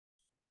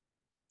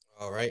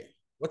All right.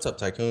 What's up,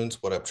 tycoons?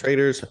 What up,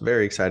 traders?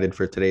 Very excited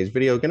for today's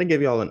video. Going to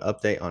give you all an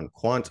update on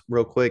Quant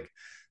real quick.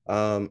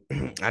 I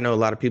know a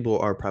lot of people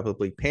are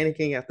probably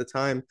panicking at the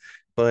time,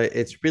 but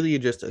it's really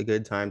just a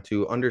good time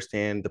to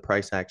understand the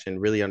price action,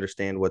 really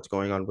understand what's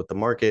going on with the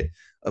market.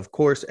 Of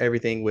course,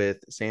 everything with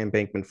Sam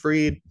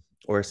Bankman-Fried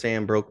or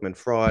Sam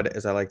Brokeman-Fraud,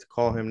 as I like to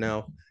call him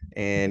now,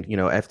 and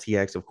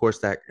FTX. Of course,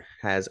 that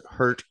has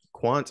hurt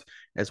Quant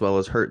as well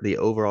as hurt the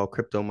overall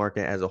crypto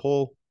market as a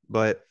whole.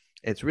 But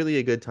it's really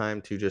a good time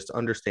to just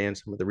understand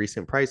some of the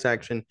recent price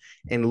action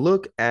and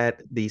look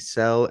at the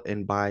sell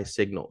and buy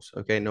signals.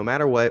 Okay. No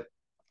matter what,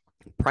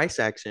 price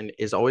action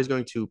is always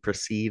going to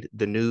precede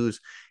the news.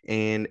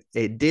 And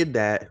it did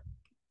that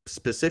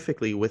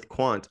specifically with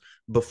Quant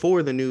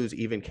before the news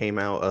even came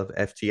out of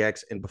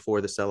FTX and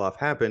before the sell-off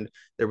happened.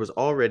 There was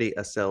already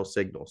a sell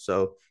signal.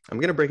 So I'm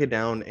going to break it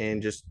down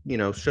and just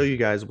show you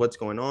guys what's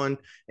going on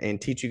and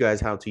teach you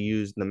guys how to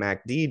use the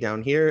MACD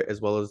down here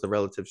as well as the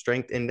relative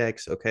strength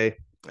index, okay,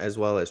 as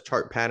well as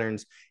chart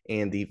patterns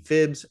and the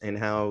fibs, and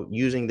how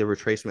using the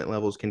retracement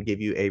levels can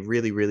give you a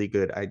really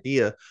good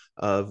idea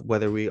of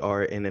whether we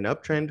are in an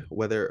uptrend,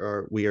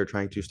 whether we are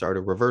trying to start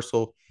a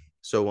reversal,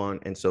 so on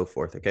and so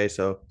forth. Okay,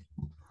 so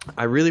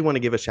I really want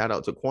to give a shout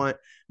out to Quant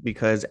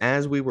because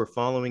as we were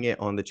following it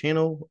on the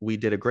channel, we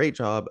did a great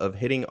job of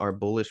hitting our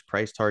bullish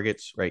price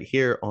targets right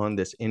here on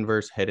this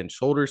inverse head and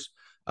shoulders.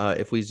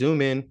 If we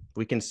zoom in,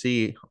 we can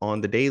see on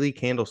the daily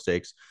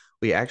candlesticks,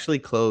 we actually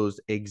closed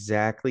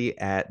exactly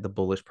at the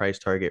bullish price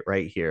target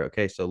right here.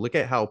 Okay, so look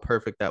at how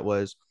perfect that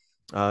was.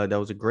 That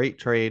was a great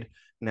trade.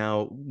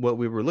 Now, what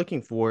we were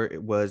looking for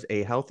was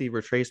a healthy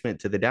retracement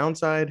to the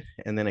downside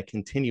and then a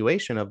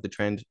continuation of the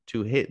trend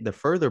to hit the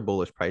further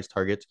bullish price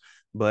targets,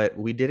 but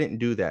we didn't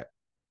do that.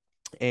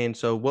 And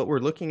so what we're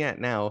looking at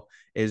now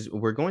is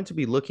we're going to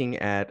be looking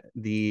at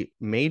the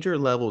major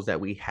levels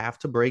that we have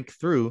to break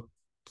through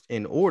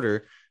in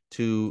order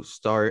to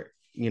start,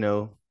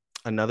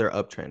 another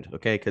uptrend.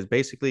 Okay. Because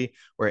basically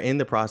we're in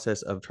the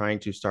process of trying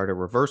to start a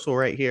reversal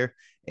right here.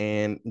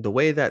 And the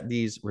way that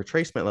these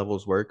retracement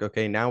levels work,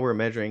 okay, now we're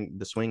measuring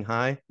the swing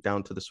high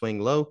down to the swing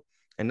low,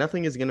 and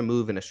nothing is going to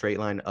move in a straight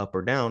line up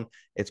or down.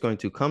 It's going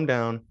to come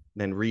down,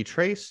 then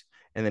retrace,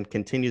 and then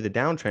continue the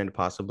downtrend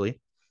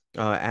possibly,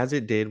 as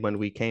it did when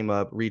we came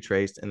up,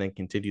 retraced, and then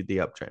continued the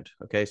uptrend.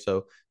 Okay,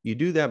 so you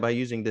do that by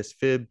using this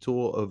fib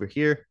tool over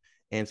here.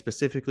 And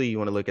specifically, you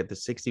want to look at the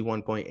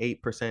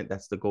 61.8%.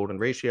 That's the golden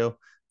ratio,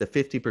 the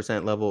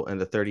 50% level, and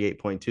the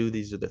 38.2.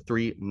 These are the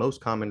three most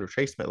common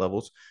retracement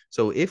levels.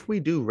 So if we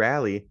do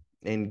rally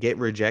and get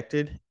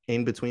rejected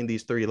in between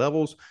these three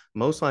levels,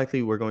 most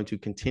likely we're going to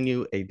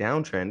continue a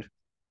downtrend.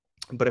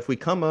 But if we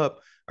come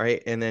up, all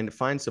right, and then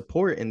find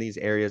support in these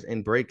areas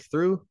and break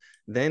through,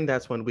 then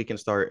that's when we can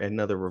start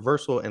another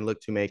reversal and look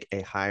to make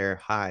a higher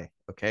high.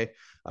 Okay.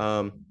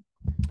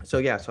 So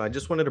yeah, so I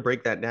just wanted to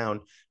break that down.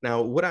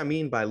 Now, what I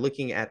mean by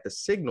looking at the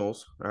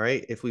signals, all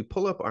right, if we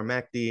pull up our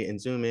MACD and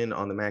zoom in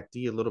on the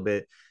MACD a little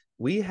bit,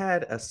 we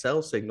had a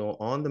sell signal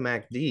on the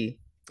MACD,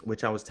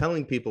 which I was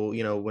telling people,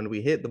 when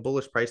we hit the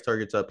bullish price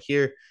targets up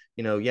here,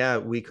 yeah,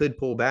 we could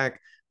pull back,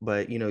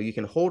 but you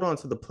can hold on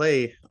to the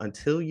play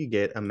until you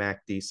get a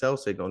MACD sell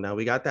signal. Now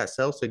we got that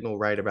sell signal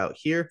right about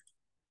here.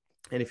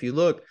 And if you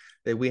look,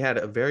 that we had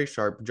a very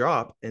sharp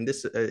drop, and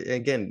this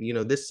again,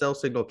 this sell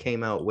signal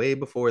came out way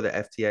before the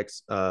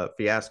FTX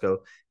fiasco,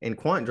 and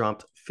Quant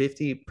dropped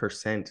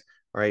 50%,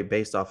 right,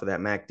 based off of that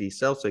MACD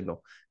sell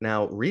signal.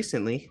 Now,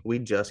 recently, we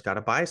just got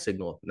a buy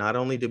signal. Not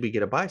only did we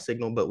get a buy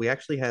signal, but we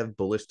actually have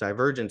bullish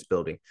divergence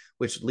building,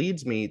 which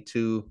leads me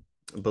to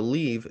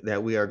believe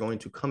that we are going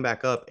to come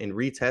back up and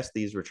retest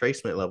these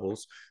retracement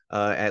levels,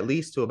 at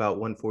least to about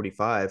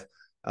 145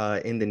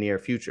 in the near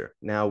future.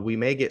 Now, we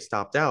may get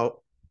stopped out.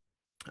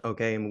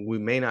 Okay, and we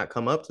may not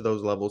come up to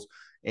those levels.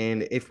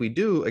 And if we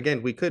do,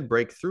 again, we could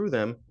break through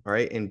them, all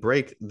right, and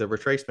break the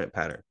retracement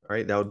pattern. All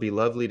right, that would be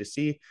lovely to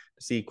see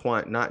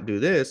Quant not do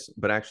this,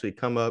 but actually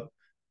come up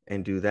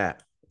and do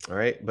that. All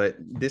right, but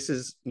this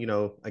is,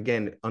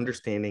 again,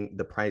 understanding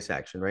the price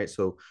action, right?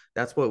 So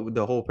that's what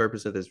the whole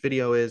purpose of this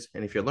video is.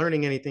 And if you're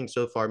learning anything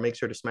so far, make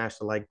sure to smash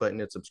the like button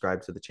and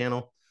subscribe to the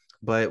channel.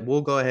 But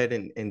we'll go ahead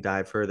and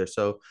dive further.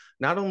 So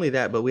not only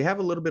that, but we have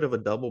a little bit of a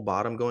double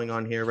bottom going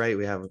on here, right?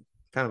 We have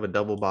kind of a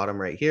double bottom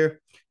right here,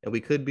 and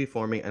we could be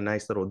forming a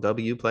nice little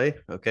W play.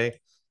 Okay.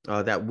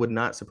 That would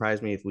not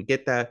surprise me if we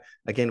get that.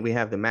 Again, we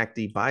have the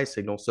MACD buy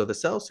signal. So the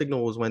sell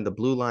signal was when the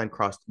blue line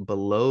crossed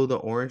below the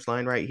orange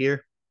line right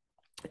here.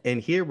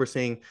 And here we're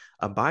seeing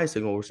a buy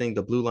signal. We're seeing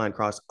the blue line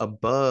cross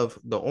above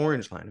the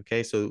orange line.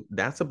 Okay, so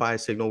that's a buy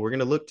signal. We're going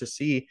to look to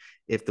see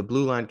if the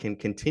blue line can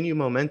continue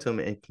momentum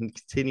and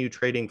continue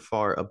trading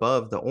far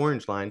above the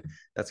orange line.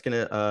 That's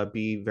going to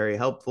be very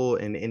helpful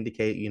and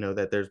indicate,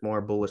 that there's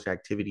more bullish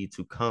activity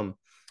to come.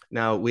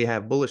 Now we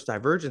have bullish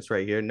divergence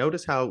right here.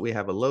 Notice how we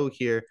have a low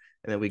here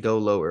and then we go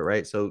lower,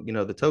 right? So,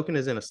 the token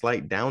is in a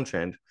slight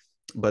downtrend,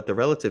 but the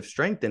relative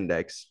strength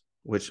index,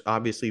 which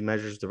obviously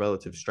measures the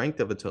relative strength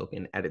of a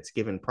token at its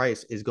given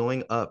price, is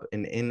going up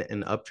and in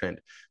an uptrend.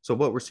 So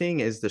what we're seeing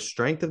is the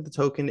strength of the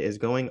token is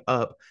going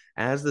up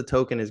as the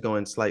token is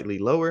going slightly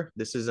lower.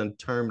 This is a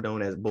term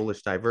known as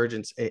bullish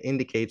divergence. It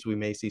indicates we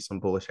may see some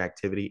bullish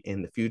activity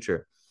in the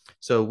future.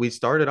 So we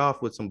started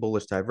off with some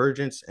bullish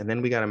divergence, and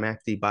then we got a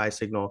MACD buy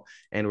signal,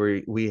 and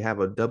we have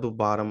a double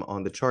bottom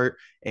on the chart,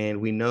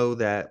 and we know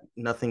that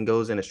nothing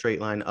goes in a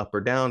straight line up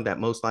or down, that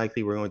most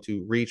likely we're going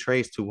to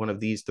retrace to one of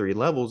these three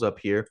levels up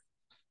here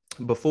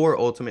before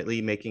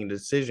ultimately making a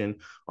decision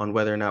on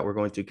whether or not we're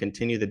going to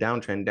continue the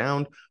downtrend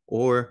down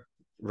or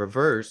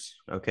reverse,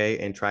 okay,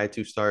 and try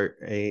to start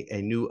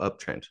a new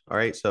uptrend. All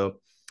right, so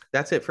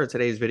that's it for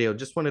today's video.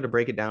 Just wanted to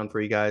break it down for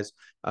you guys,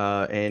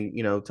 and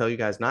tell you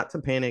guys not to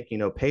panic.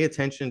 Pay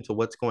attention to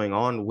what's going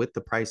on with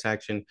the price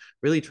action.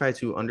 Really try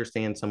to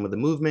understand some of the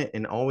movement,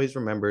 and always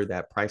remember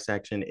that price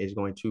action is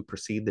going to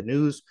precede the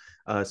news.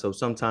 So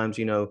sometimes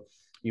you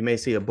may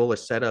see a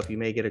bullish setup, you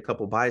may get a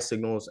couple buy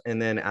signals,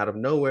 and then out of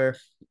nowhere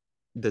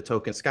the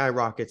token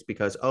skyrockets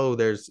because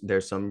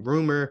there's some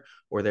rumor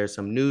or there's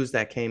some news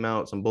that came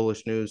out, some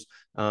bullish news.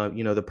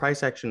 The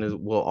price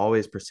action will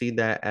always precede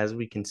that. As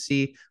we can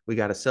see, we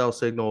got a sell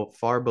signal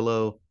far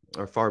below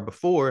or far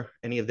before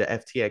any of the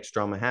FTX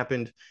drama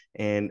happened,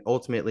 and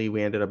ultimately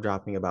we ended up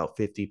dropping about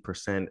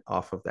 50%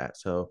 off of that.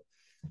 So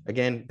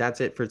again,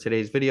 that's it for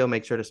today's video.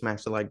 Make sure to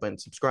smash the like button,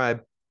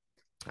 subscribe.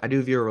 I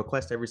do viewer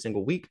requests every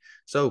single week.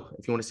 So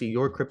if you want to see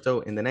your crypto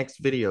in the next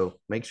video,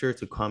 make sure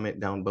to comment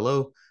down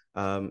below.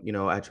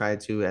 I try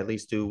to at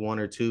least do one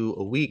or two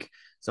a week.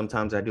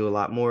 Sometimes I do a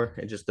lot more.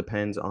 It just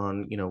depends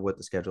on, what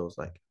the schedule is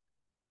like.